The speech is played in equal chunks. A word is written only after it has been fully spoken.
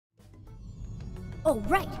Oh,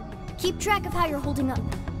 right. Keep track of how you're holding up.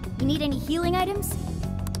 You need any healing items?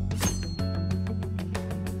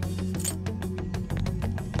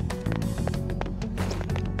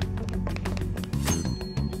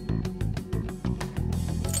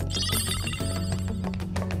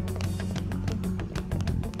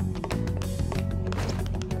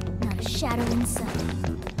 Not a shadow in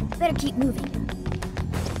sight. Better keep moving.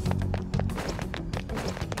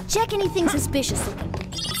 Check anything suspicious looking.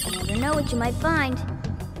 You never know what you might find.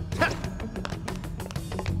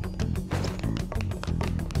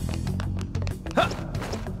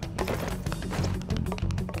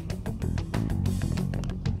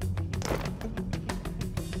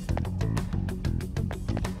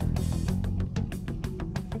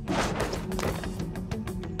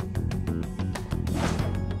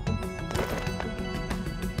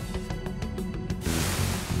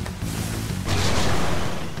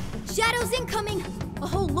 Shadows incoming! A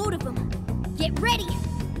whole load of them. Get ready!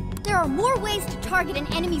 There are more ways to target an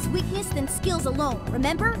enemy's weakness than skills alone,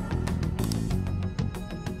 remember?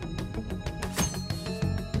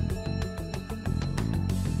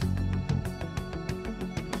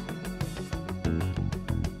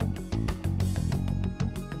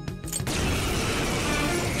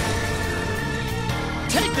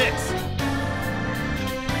 Take this!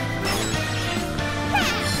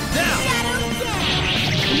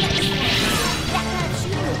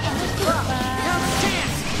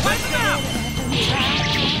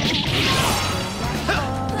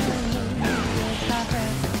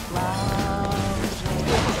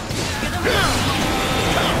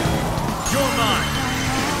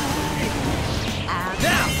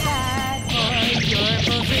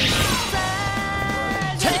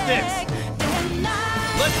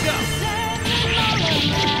 Let's go!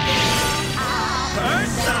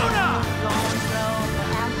 Persona!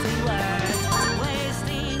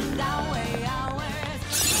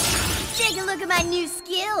 Take a look at my new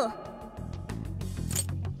skill.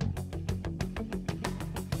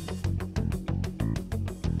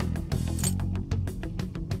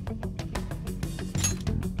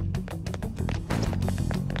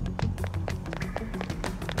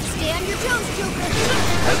 Stay on your toes, Joker!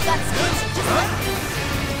 I've got skills just like this.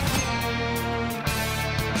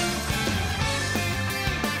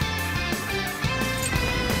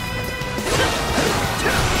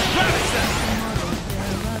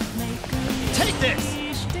 Take this!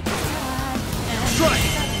 Strike!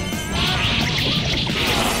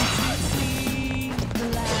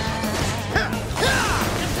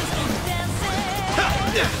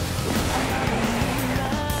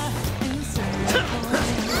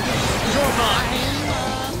 You're mine!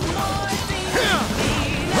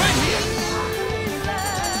 Right here!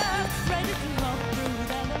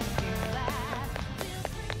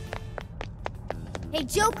 Hey,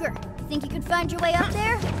 Joker! Think you could find your way up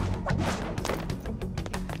there?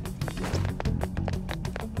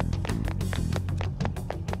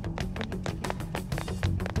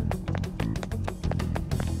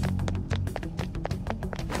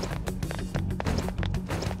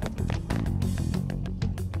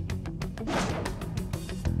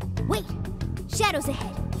 Wait! Shadows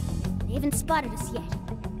ahead. They haven't spotted us yet.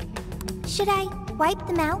 Should I wipe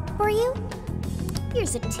them out for you?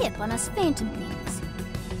 Here's a tip on us phantom things.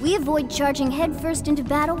 We avoid charging headfirst into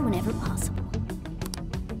battle whenever possible.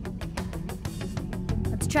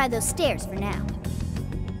 Let's try those stairs for now.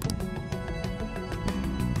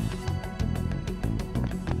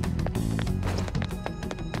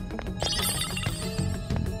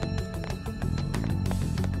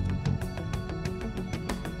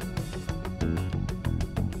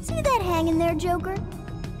 See that hanging there, Joker?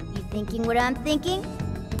 You thinking what I'm thinking?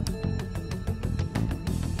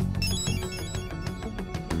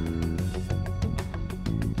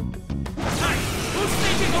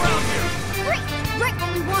 Right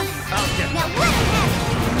where we want it. I'll get Now let him have it.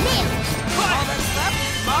 Nail it. all that's left,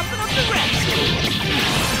 mopping up the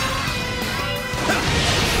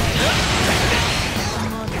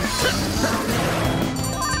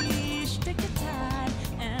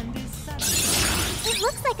It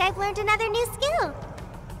looks like I've learned another new skill.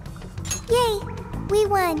 Yay, we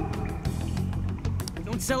won.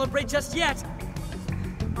 Don't celebrate just yet.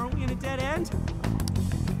 Aren't we in a dead end?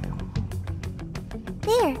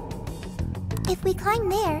 There. If we climb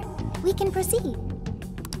there, we can proceed.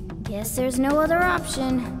 Guess there's no other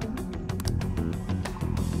option.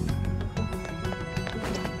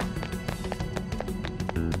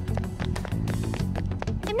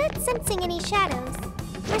 I'm not sensing any shadows.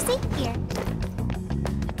 We're safe here.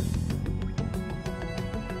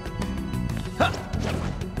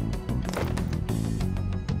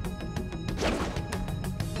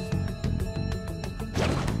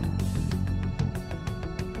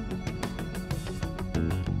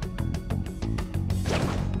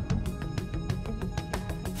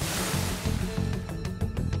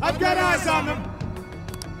 I've got eyes on them!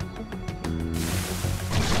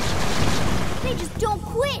 They just don't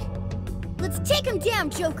quit! Let's take them down,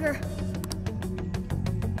 Joker!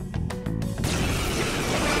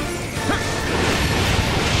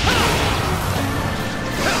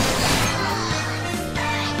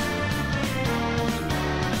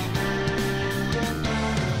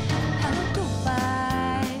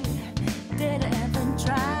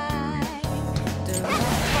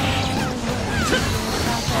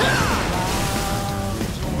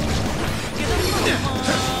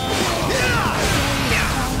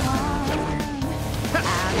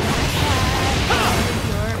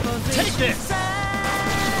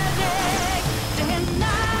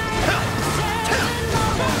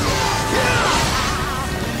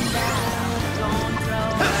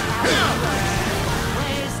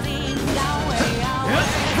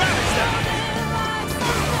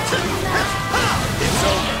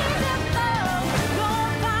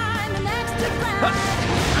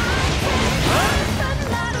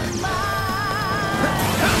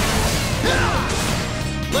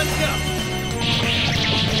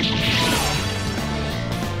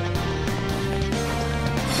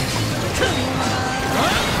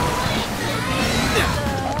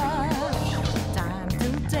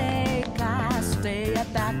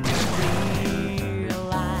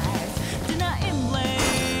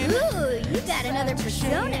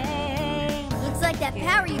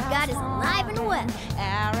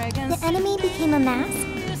 The enemy became a mask?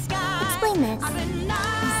 Explain this.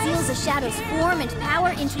 He seals a shadow's form and power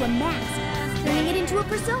into a mask, turning it into a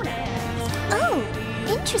persona. Oh,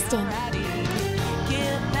 interesting.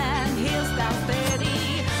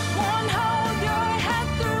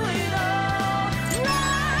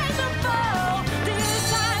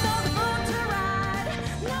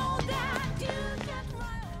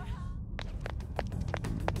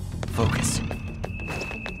 Focus.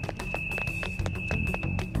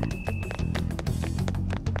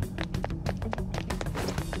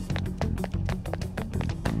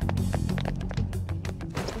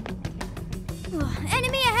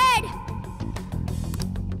 Enemy ahead!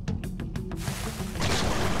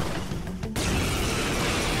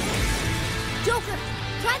 Joker,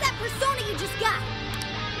 try that persona you just got!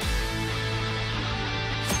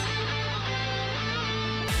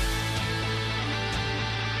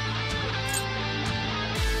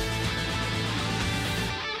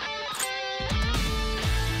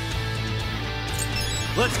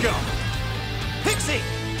 Let's go. Pixie!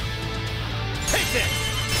 Take this!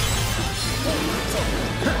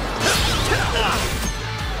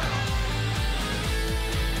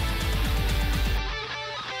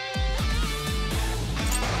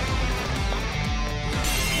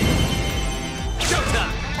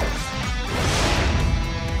 Showtime!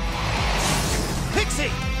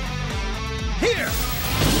 Pixie! Here!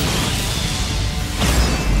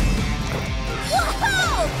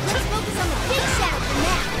 Whoa! Let's focus on the big shadow for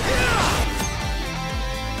now.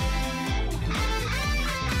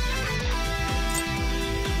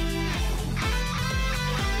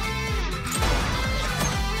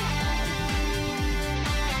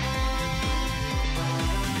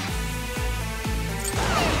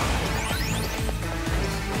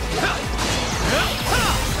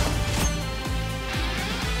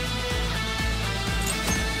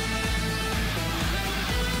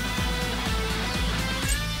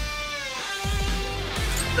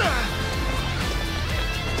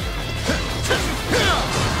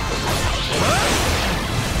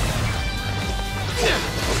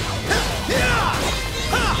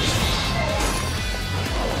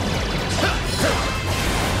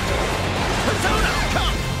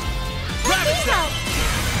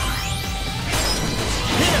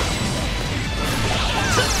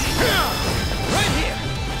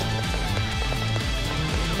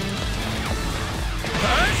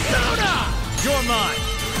 You're mine!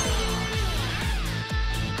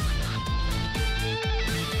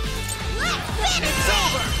 It's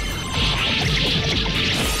over!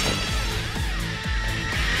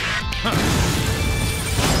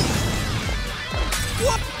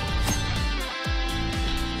 What?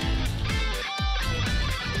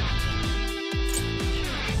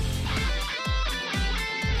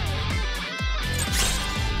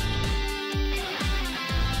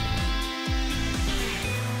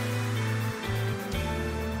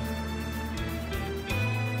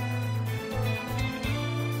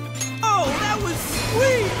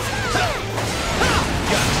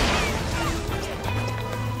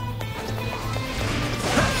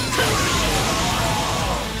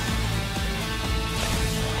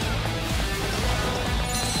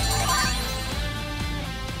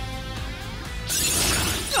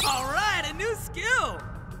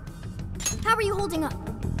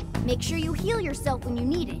 Make sure you heal yourself when you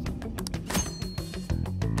need it.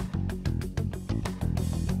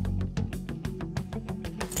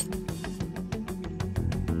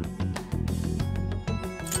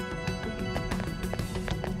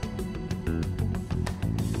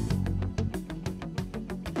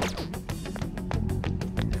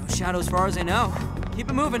 No shadows, as far as I know. Keep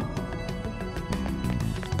it moving.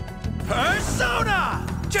 Persona!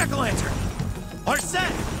 Jack-o'-lantern!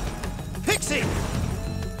 Arsene! Pixie!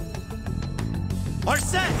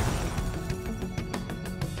 Arsene!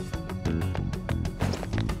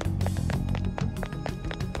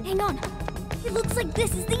 Hang on. It looks like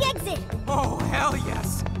this is the exit. Oh, hell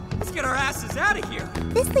yes. Let's get our asses out of here.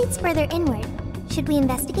 This leads further inward. Should we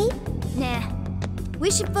investigate? Nah.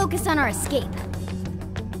 We should focus on our escape.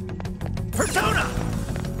 Persona!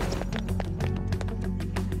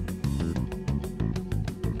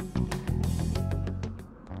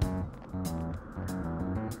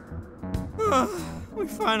 We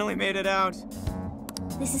finally made it out.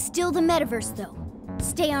 This is still the metaverse, though.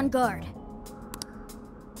 Stay on guard.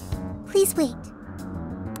 Please wait.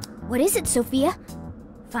 What is it, Sophia?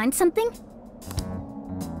 Find something?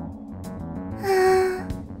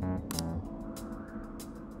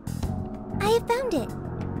 I have found it.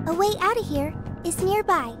 A way out of here is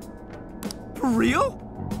nearby. For real?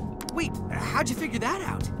 Wait, how'd you figure that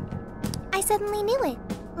out? I suddenly knew it.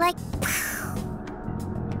 Like,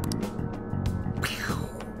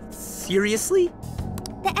 Seriously?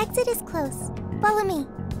 the exit is close. Follow me.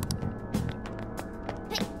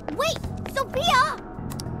 Hey, wait! Sophia!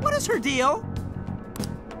 What is her deal?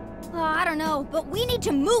 Oh, I don't know, but we need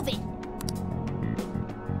to move it.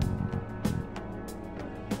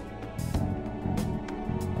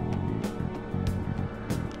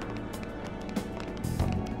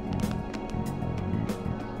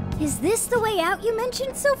 Is this the way out you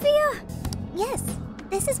mentioned, Sophia? Yes,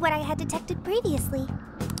 this is what I had detected previously.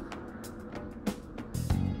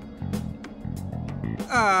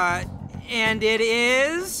 And it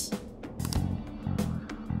is?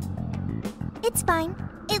 It's fine.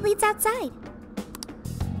 It leads outside.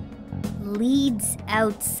 Leads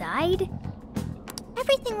outside?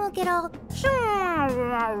 Everything will get all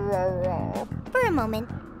for a moment,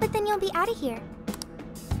 but then you'll be out of here.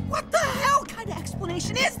 What the hell kind of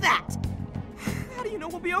explanation is that? How do you know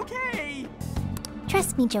we'll be okay?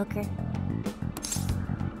 Trust me, Joker.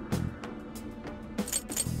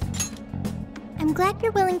 I'm glad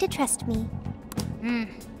you're willing to trust me.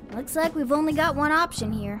 Looks like we've only got one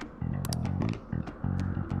option here.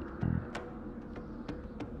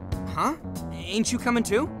 Huh? Ain't you coming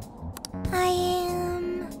too? I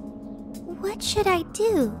am... What should I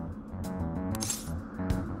do?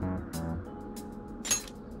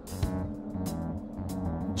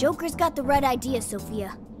 Joker's got the right idea,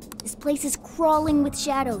 Sophia. This place is crawling with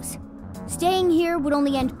shadows. Staying here would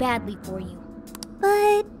only end badly for you.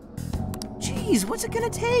 But... Jeez, what's it gonna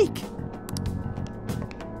take?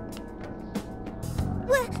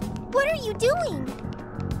 What are you doing?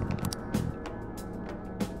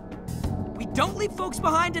 We don't leave folks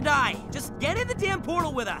behind to die. Just get in the damn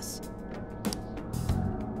portal with us.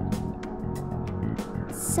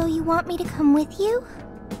 So you want me to come with you?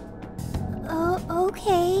 Oh,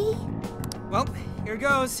 okay. Well, here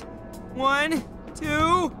goes. 1,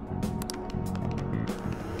 2...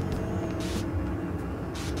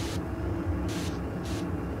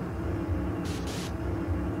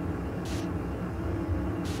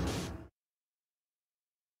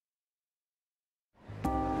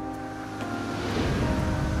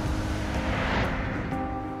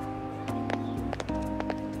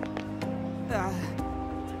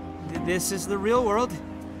 This is the real world,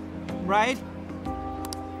 right?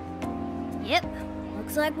 Yep.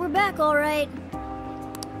 Looks like we're back all right.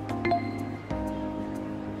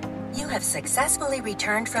 You have successfully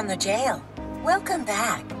returned from the jail. Welcome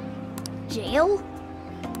back. Jail?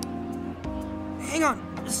 Hang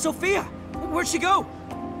on, Sophia! Where'd she go?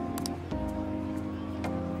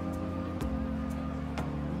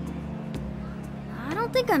 I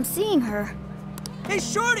don't think I'm seeing her. Hey,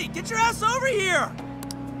 Shorty, get your ass over here!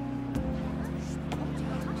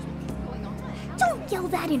 Don't yell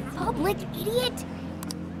that in public, idiot!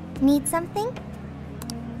 Need something?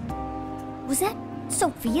 Was that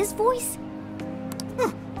Sophia's voice? Huh,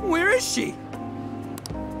 where is she?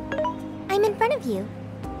 I'm in front of you,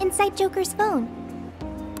 inside Joker's phone.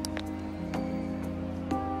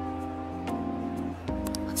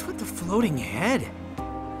 What's with the floating head?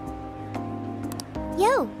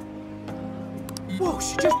 Yo! Whoa,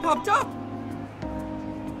 she just popped up!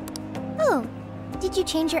 Oh, did you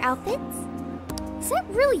change your outfits? Is that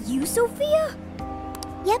really you, Sophia?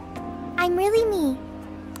 Yep, I'm really me.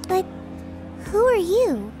 But who are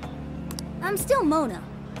you? I'm still Mona.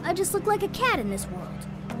 I just look like a cat in this world.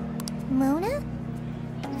 Mona?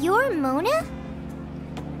 You're Mona?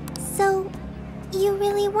 So, you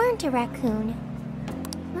really weren't a raccoon.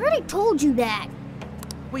 I already told you that.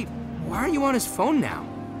 Wait, why are you on his phone now?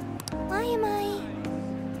 Why am I?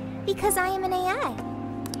 Because I am an AI.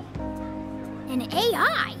 An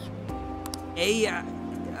AI?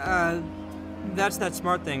 That's that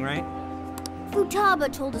smart thing, right?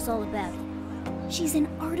 Futaba told us all about it. She's an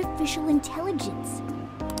artificial intelligence.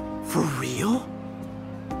 For real?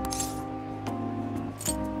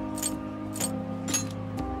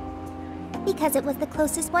 Because it was the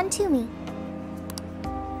closest one to me.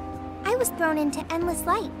 I was thrown into endless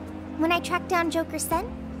light. When I tracked down Joker's scent,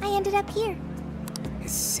 I ended up here.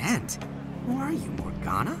 His scent? Who are you,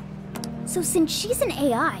 Morgana? So since she's an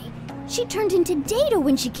AI, she turned into data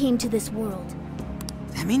when she came to this world.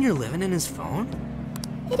 Does that mean you're living in his phone?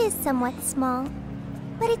 It is somewhat small,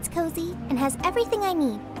 but it's cozy and has everything I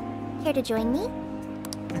need. Care to join me?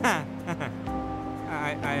 I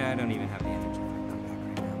don't even have the energy to come back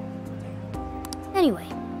right now. Anyway,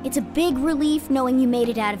 it's a big relief knowing you made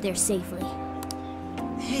it out of there safely.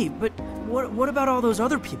 Hey, but what about all those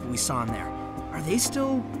other people we saw in there? Are they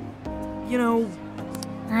still, you know...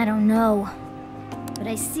 I don't know. But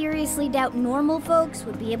I seriously doubt normal folks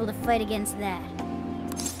would be able to fight against that.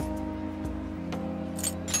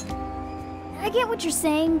 I get what you're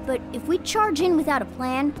saying, but if we charge in without a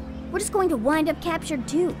plan, we're just going to wind up captured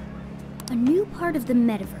too. A new part of the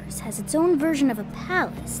metaverse has its own version of a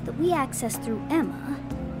palace that we access through Emma.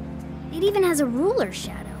 It even has a ruler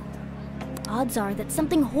shadow. Odds are that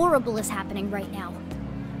something horrible is happening right now.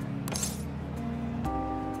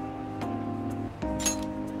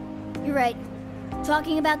 You're right.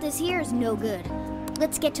 Talking about this here is no good.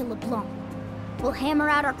 Let's get to LeBlanc. We'll hammer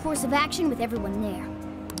out our course of action with everyone there.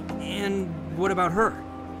 And what about her?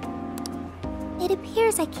 It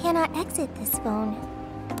appears I cannot exit this phone.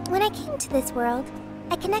 When I came to this world,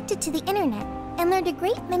 I connected to the internet and learned a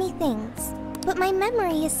great many things, but my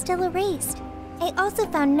memory is still erased. I also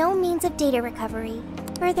found no means of data recovery.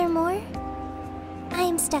 Furthermore, I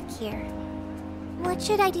am stuck here. What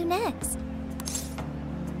should I do next?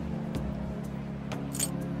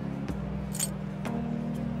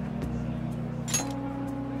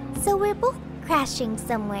 So we're both crashing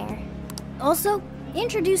somewhere. Also,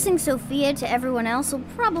 introducing Sophia to everyone else will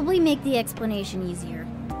probably make the explanation easier.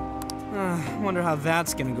 Wonder how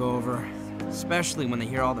that's gonna go over. Especially when they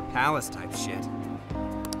hear all the palace type shit.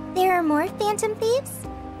 There are more Phantom Thieves?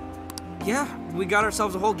 Yeah, we got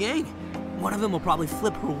ourselves a whole gang. One of them will probably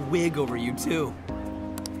flip her wig over you, too.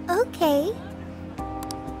 Okay.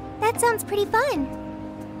 That sounds pretty fun.